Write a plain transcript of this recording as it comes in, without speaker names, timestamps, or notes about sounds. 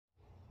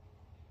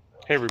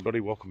Hey everybody,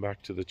 welcome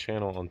back to the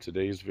channel. On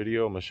today's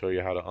video, I'm going to show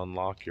you how to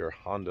unlock your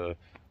Honda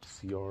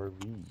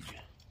CR-V.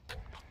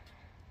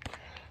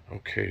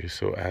 Okay,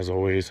 so as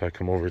always, I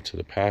come over to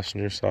the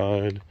passenger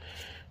side.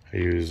 I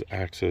use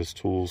Access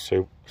Tools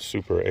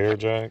Super Air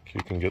Jack.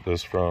 You can get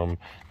this from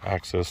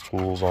Access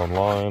Tools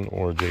online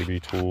or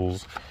JB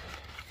Tools.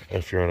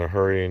 If you're in a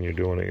hurry and you're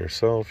doing it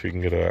yourself, you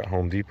can get it at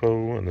Home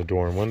Depot in the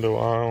door and window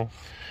aisle.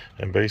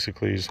 And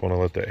basically, you just want to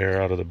let the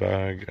air out of the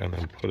bag and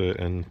then put it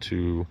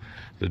into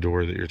the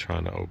door that you're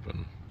trying to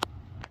open.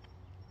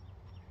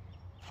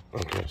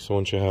 Okay, so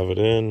once you have it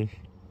in,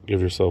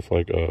 give yourself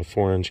like a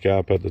 4-inch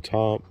gap at the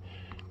top,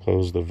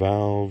 close the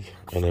valve,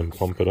 and then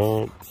pump it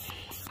up.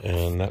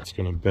 And that's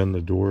going to bend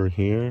the door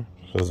here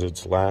because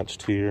it's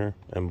latched here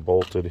and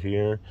bolted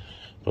here,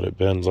 but it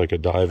bends like a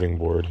diving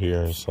board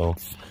here. So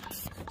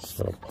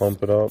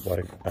pump it up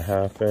like a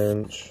 1/2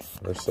 inch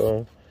or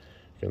so.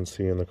 You can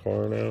see in the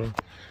car now.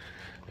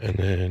 And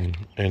then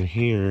in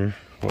here,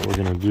 what we're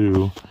going to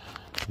do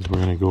is we're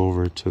going to go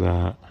over to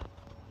that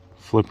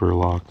flipper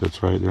lock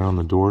that's right there on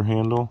the door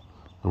handle,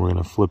 and we're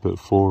going to flip it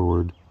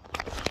forward.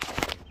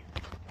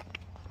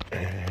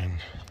 And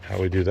how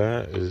we do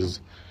that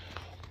is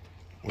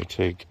we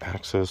take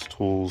Access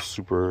Tools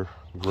Super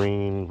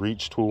Green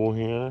Reach Tool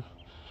here,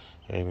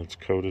 and it's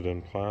coated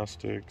in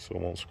plastic so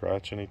it won't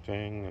scratch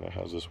anything, and it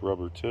has this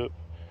rubber tip.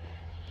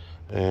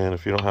 And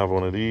if you don't have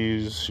one of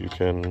these, you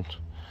can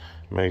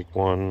make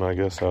one, I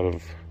guess, out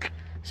of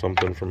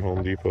something from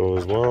Home Depot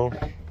as well.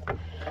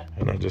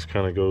 And that just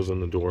kind of goes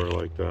in the door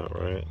like that,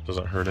 right?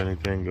 Doesn't hurt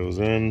anything, goes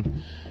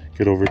in.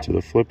 Get over to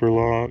the flipper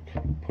lock,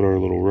 put our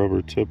little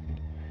rubber tip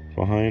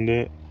behind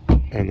it,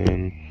 and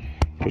then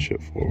push it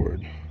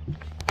forward.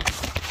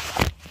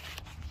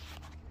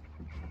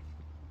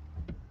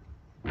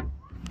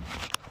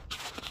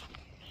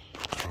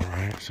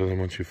 Alright, so then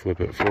once you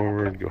flip it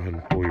forward, go ahead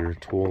and pull your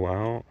tool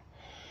out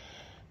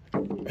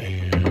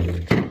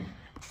and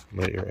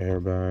let your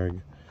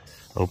airbag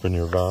open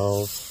your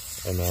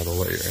valve, and that'll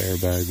let your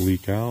airbag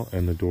leak out,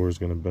 and the door is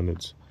going to bend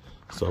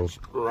itself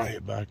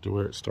right back to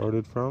where it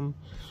started from.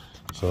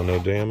 So no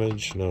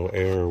damage, no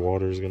air or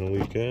water is going to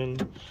leak in.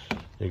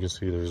 You can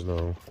see there's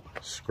no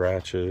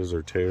scratches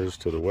or tears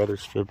to the weather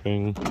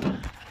stripping,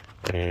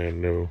 and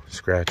no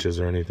scratches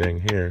or anything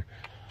here.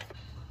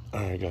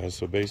 Alright guys,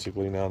 so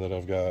basically now that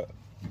I've got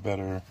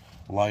better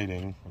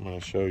lighting, I'm going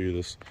to show you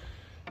this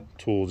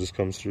tool just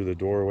comes through the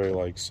doorway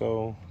like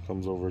so,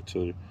 comes over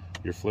to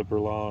your flipper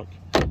lock,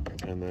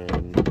 and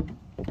then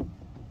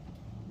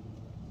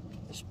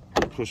just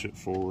push it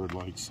forward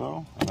like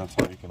so, and that's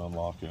how you can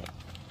unlock it.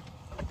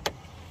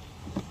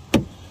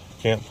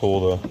 Can't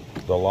pull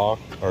the lock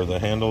or the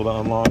handle to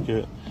unlock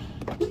it,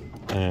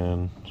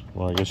 and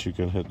well, I guess you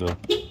can hit the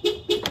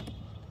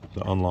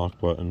unlock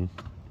button,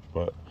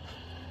 but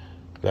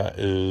that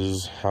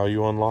is how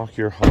you unlock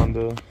your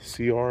Honda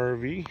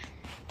CR-V.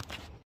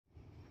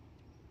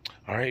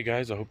 Alright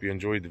guys, I hope you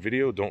enjoyed the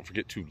video. Don't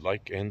forget to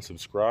like and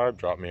subscribe.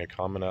 Drop me a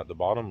comment at the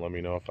bottom. Let me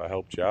know if I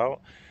helped you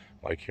out.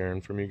 Like hearing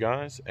from you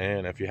guys.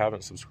 And if you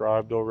haven't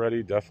subscribed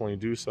already, definitely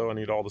do so. I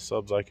need all the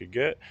subs I could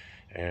get.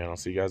 And I'll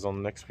see you guys on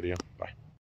the next video. Bye.